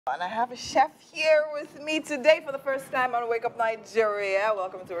And I have a chef here with me today for the first time on Wake Up Nigeria.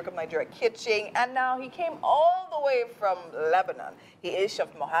 Welcome to Wake Up Nigeria Kitchen. And now he came all the way from Lebanon. He is Chef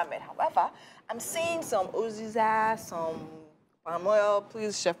Mohammad. However, I'm seeing some uziza, some palm oil.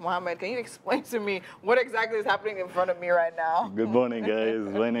 Please, Chef Mohammad, can you explain to me what exactly is happening in front of me right now? Good morning, guys.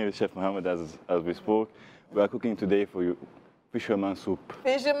 My name is Chef Mohammad, as we spoke. We are cooking today for you Fisherman soup.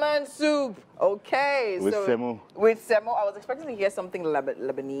 Fisherman soup. Okay. With Semo. With Semo. I was expecting to hear something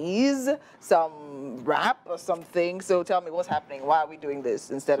Lebanese, some rap or something. So tell me what's happening. Why are we doing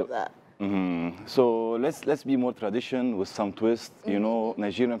this instead of that? So let's be more tradition with some twist. You know,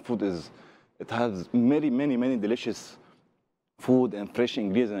 Nigerian food it has many delicious food and fresh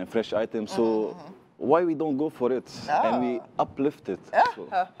ingredients and fresh items. So why we don't go for it and we uplift it? So.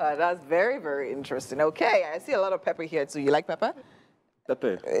 That's very interesting. Okay, I see a lot of pepper here too. You like pepper?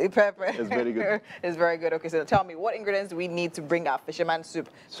 Pepper. Pepper. It's very good. It's very good. Okay, so tell me, what ingredients do we need to bring our fisherman soup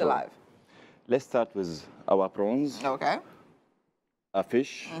to life? Let's start with our prawns. Okay. A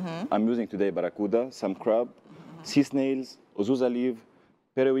fish. I'm using today barracuda, some crab, sea snails, uzuza leaf,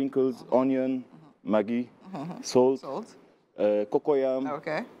 periwinkles, onion, maggi, salt, cocoyam.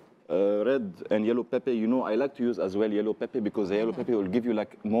 Okay. Red and yellow pepper. You know, I like to use as well yellow pepper because the yellow pepper will give you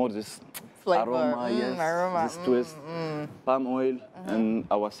like more this flavor, aroma, this twist. Palm oil and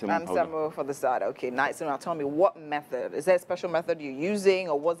our Semo powder. And Semo for the side. Okay, nice. So now tell me, what method? Is there a special method you're using,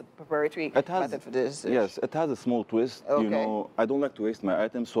 or what's the preparatory method for this dish? Yes, it has a small twist. Okay. You know, I don't like to waste my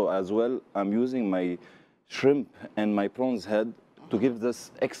items, so as well, I'm using my shrimp and my prawns head to give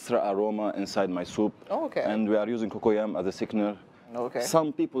this extra aroma inside my soup. Oh, okay. And we are using cocoyam as a thickener. Okay.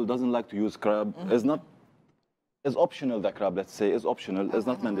 Some people doesn't like to use crab. It's optional, the crab, let's say. It's optional. It's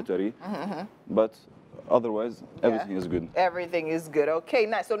not mandatory. But otherwise, everything is good. Everything is good. Okay,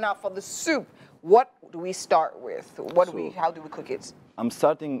 nice. So now for the soup, what do we start with? How do we cook it? I'm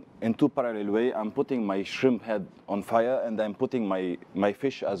starting in two parallel ways. I'm putting my shrimp head on fire, and I'm putting my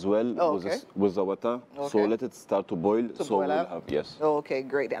fish as well with the water. Okay. So let it start to boil. We'll have, yes. Okay,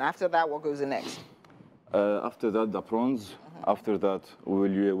 great. And after that, what goes in next? After that, the prawns. After that,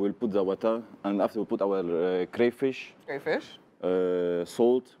 we'll put the water, and after we put our crayfish. Crayfish.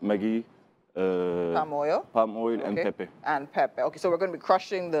 Salt, maggi. Palm oil. And pepper. And pepper. Okay, so we're going to be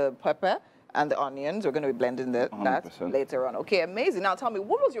crushing the pepper and the onions. We're going to be blending that later on. Okay, amazing. Now tell me,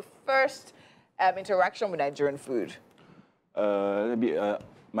 what was your first interaction with Nigerian food?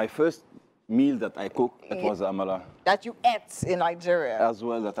 My first meal that I cooked, it was amala. That you ate in Nigeria? As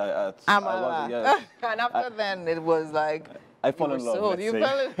well, that I ate. Amala. And after then, it was like... I fell in love, you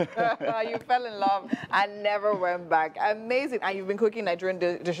fell in love and never went back. Amazing. And you've been cooking Nigerian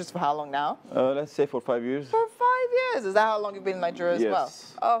dishes for how long now? Let's say for 5 years. For 5 years? Is that how long you've been in Nigeria as well?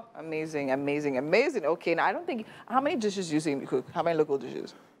 Oh, amazing. Okay, now I don't think... How many dishes do you think you cook? How many local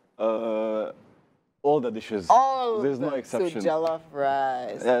dishes? All the dishes. There's no exception. So jollof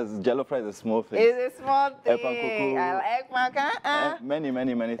rice. Yes, jollof rice is a small thing. It's a small thing. Many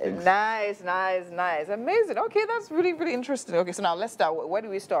things. Nice. Amazing. Okay, that's really interesting. Okay, so now let's start. Where do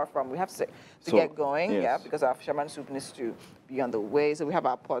we start from? We have to get going, because our fisherman soup needs to be on the way. So we have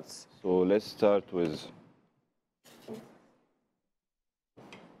our pots. So let's start with...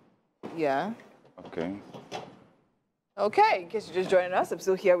 Yeah. Okay. Okay, in case you're just joining us, I'm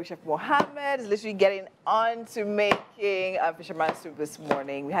still here with Chef Mohammad. He's literally getting on to making a fisherman soup this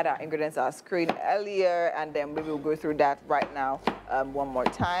morning. We had our ingredients on our screen earlier, and then maybe we'll go through that right now one more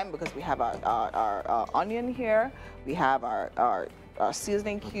time, because we have our onion here. We have our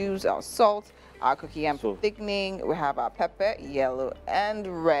seasoning cubes, our salt, our cocoyam thickening. We have our pepper, yellow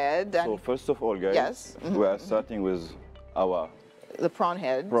and red. So first of all, guys, we are starting with the prawn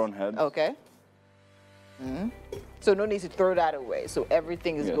head. Okay. So no need to throw that away. So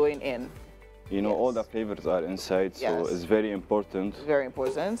everything is going in. You know, all the flavors are inside, so it's very important. Very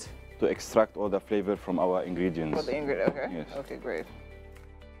important. To extract all the flavor from our ingredients. For the ingredient, okay. Yes. Okay, great.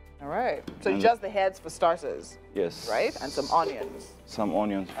 All right. So just the heads for starters. Yes. Right? And some onions. Some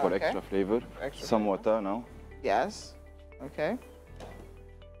onions for extra flavor. Some water now. Yes. Okay.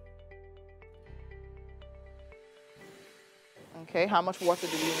 Okay, how much water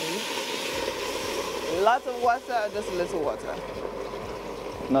do we need? Lots of water or just a little water?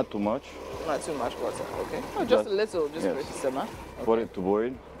 Not too much. Not too much water, okay. Oh, just a little, just for it to simmer. Okay. For it to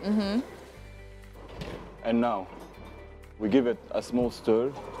boil. And now, we give it a small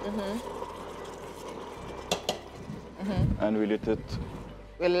stir. And we let it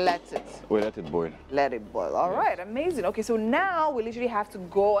boil. Let it boil. All right, amazing. Okay, so now we literally have to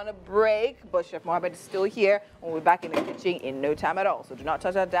go on a break, but Chef Mohammad is still here, and we're back in the kitchen in no time at all. So do not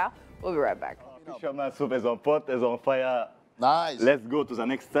touch that dial. We'll be right back. Fisherman soup is on pot, is on fire. Nice. Let's go to the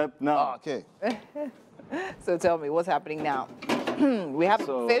next step now. Ah, okay. So tell me, what's happening now? We have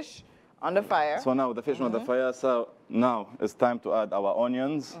fish on the fire. So now the fish on the fire. So now it's time to add our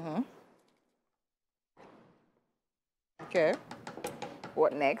onions. Okay.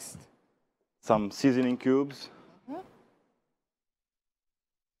 What next? Some seasoning cubes.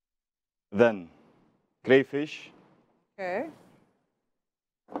 Then crayfish. Okay.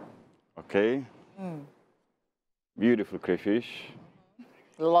 Okay. Beautiful crayfish.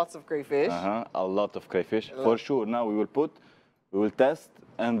 Lots of crayfish. A lot of crayfish. For sure, now we will test,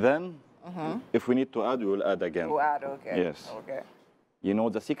 and then if we need to add, we will add again. We'll add, okay. Yes. Okay. You know,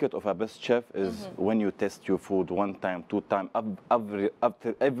 the secret of a best chef is when you test your food 1 time, 2 times,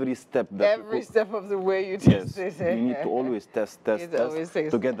 after every step that you Every cook. step of the way you test Yes, it. you need to always test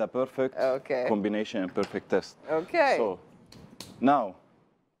to get the perfect combination and perfect test. Okay. So now,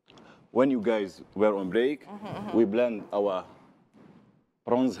 when you guys were on break, we blend our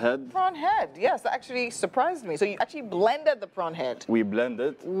prawns head. Prawn head, yes, that actually surprised me. So you actually blended the prawn head. We blend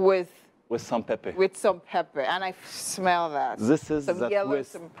it with some pepper. With some pepper, and I smell that. This is some the yellow,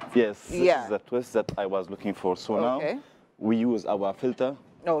 twist. some... Yes, this is the twist that I was looking for. So now we use our filter.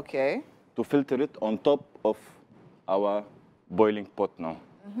 Okay. To filter it on top of our boiling pot now.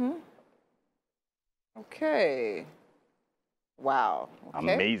 Okay. Wow.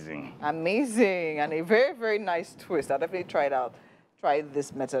 Okay. Amazing. Amazing, and a very, very nice twist. I'll definitely try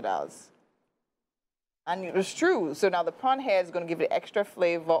this method out. And it was true. So now the prawn head is going to give it extra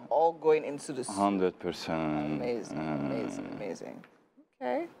flavor, all going into the soup. 100%. Amazing, amazing, amazing.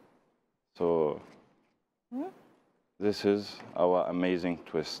 Okay. So this is our amazing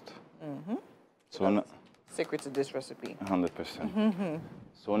twist. So secret to this recipe. 100%.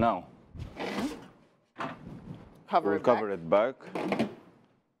 So now we'll cover it back.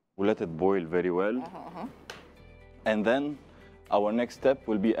 We'll let it boil very well. And then our next step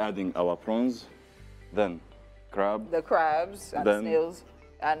will be adding our prawns, then the crabs and snails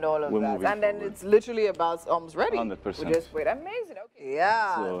and all of that. And then it's literally about almost ready. 100%. We just wait. Amazing. Okay.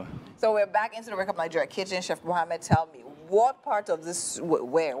 Yeah. So we're back into the Wake Up Nigeria kitchen. Chef Mohammad, tell me, what part of this,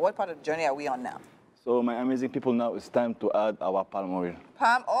 what part of the journey are we on now? So my amazing people, now it's time to add our palm oil.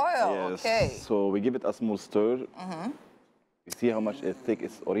 Palm oil, yes. Okay. So we give it a small stir. You see how much it's thick,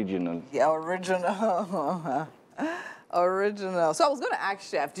 it's original. Yeah, original. Original. So I was going to ask,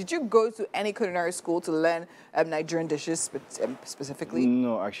 Chef, did you go to any culinary school to learn Nigerian dishes specifically?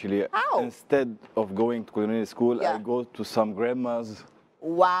 No, actually. How? Instead of going to culinary school, I go to some grandmas.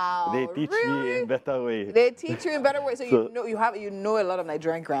 Wow. They teach me in better way. They teach you in better way. So you know a lot of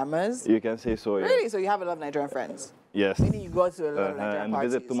Nigerian grandmas? You can say so, yeah. Really? So you have a lot of Nigerian friends? Yes. Meaning you go to a lot of Nigerian and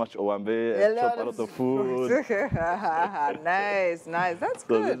parties. visit too much Owambe, and shop a lot of food. Nice, nice. That's so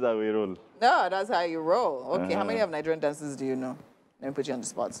good. So this is how we roll. No, that's how you roll. Okay, how many of Nigerian dances do you know? Let me put you on the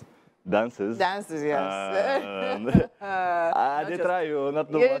spot. Dances? Dances, yes. I did try you,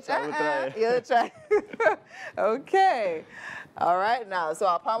 not too much. I will try. You'll try. Okay. All right, now, so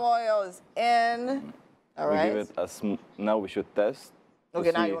our palm oil is in. All right. We give it now we should test.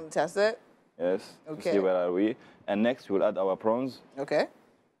 Okay, now you want to test it? Yes. Okay. To see where are we. And next we'll add our prawns. Okay.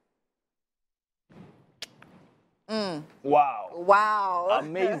 Wow. Wow.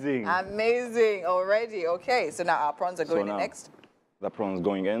 Amazing. Amazing already. Okay, so now our prawns are going in next. The prawns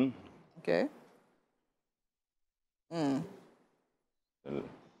going in. Okay.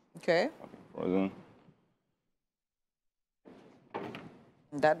 Okay. Frozen.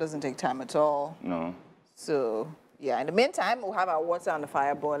 That doesn't take time at all. No. So, yeah, in the meantime, we'll have our water on the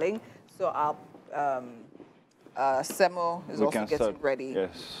fire boiling. So our Semo is also getting ready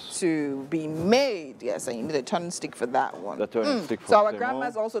to be made. Yes, and you need a turning stick for that one. The turning stick for So our Semo.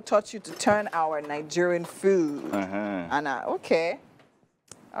 grandmas also taught you to turn our Nigerian food. And okay.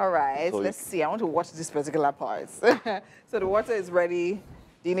 All right, so let's see. I want to watch this particular part. So the water is ready.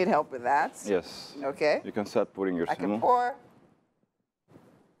 Do you need help with that? Yes. Okay. You can start pouring your Semo. I can pour.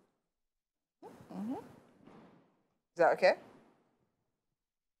 Is that okay?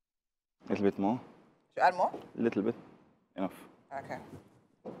 A little bit more. Should I add more? A little bit. Enough. Okay.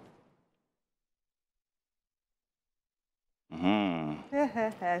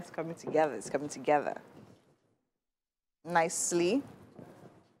 It's coming together. It's coming together. Nicely.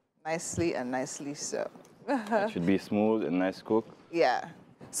 Nicely and nicely so. It should be smooth and nice cook. Yeah.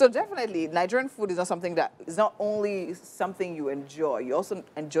 So definitely, Nigerian food is not something that is not only something you enjoy. You also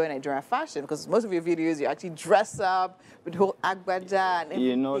enjoy Nigerian fashion because most of your videos you actually dress up with the whole agbada and everything.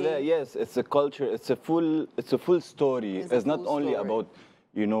 You know, yes, it's a culture. It's a full story. It's not only about,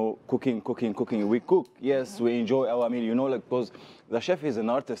 you know, cooking. We cook. Yes, we enjoy our meal. You know, like because the chef is an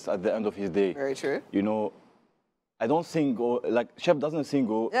artist at the end of his day. Very true. You know, I don't sing, or like chef doesn't sing,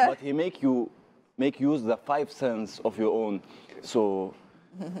 but he make use the 5 sense of your own. So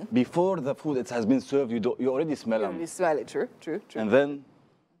before the food it has been served, you already smell them. You smell it, true. And then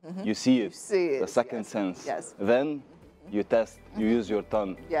you see it, the second yes. sense. Yes. Then you test, you use your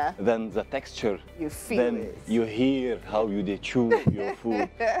tongue. Yeah. Then the texture. You feel then it. you hear how they chew your food.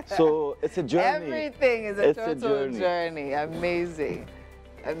 So it's a journey. Everything is a total journey. Amazing.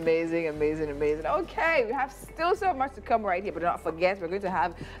 Amazing. Okay, we have still so much to come right here, but do not forget, we're going to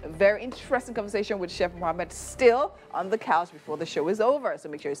have a very interesting conversation with Chef Mohammad still on the couch before the show is over. So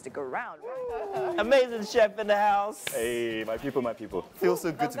make sure you stick around. Amazing chef in the house. Hey, my people. Feels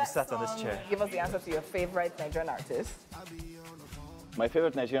so good to be sat on this chair. Give us the answer to your favorite Nigerian artist. My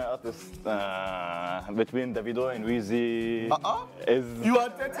favorite Nigerian artist between Davido and Weezy is... You are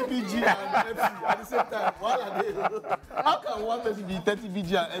 30 BG and FC at the same time. What are they? How can one person be 30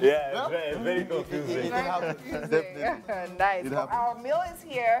 BG and FC? Yeah, it's very confusing. Nice. Well, our meal is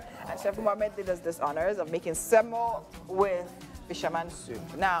here, and Chef Mohammad did us this honors of making Semo with Fisherman soup.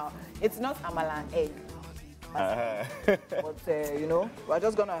 Now, it's not amala and egg. But, you know, we're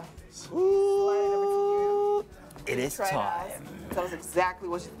just going to slide it over to you. It is time. Tell us exactly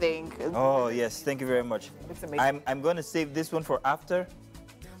what you think. Oh, yes. Thank you very much. It's amazing. I'm going to save this one for after,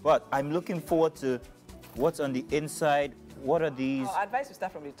 but I'm looking forward to what's on the inside. What are these? I advise you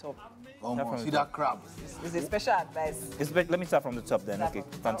start from the top. See that crab? It's a special advice. Let me start from the top then. Okay,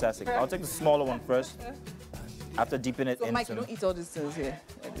 fantastic. I'll take the smaller one first. After dipping it in Mike, some... you don't eat all these things here.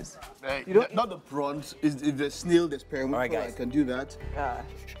 Like this. You don't not the prawns. If the snail, the sperm. All right, guys. I can do that.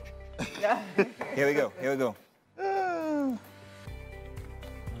 Here we go.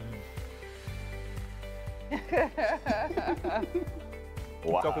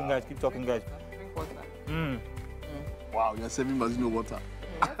 Wow. Keep talking, guys. Wow, you're serving Mazino water.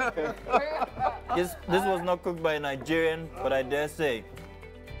 This was not cooked by a Nigerian, but I dare say,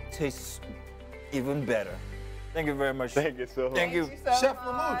 tastes even better. Thank you very much. Thank you so much. Thank you. so Chef much.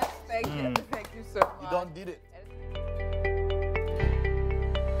 Mahmoud. Thank you so much. You done did it.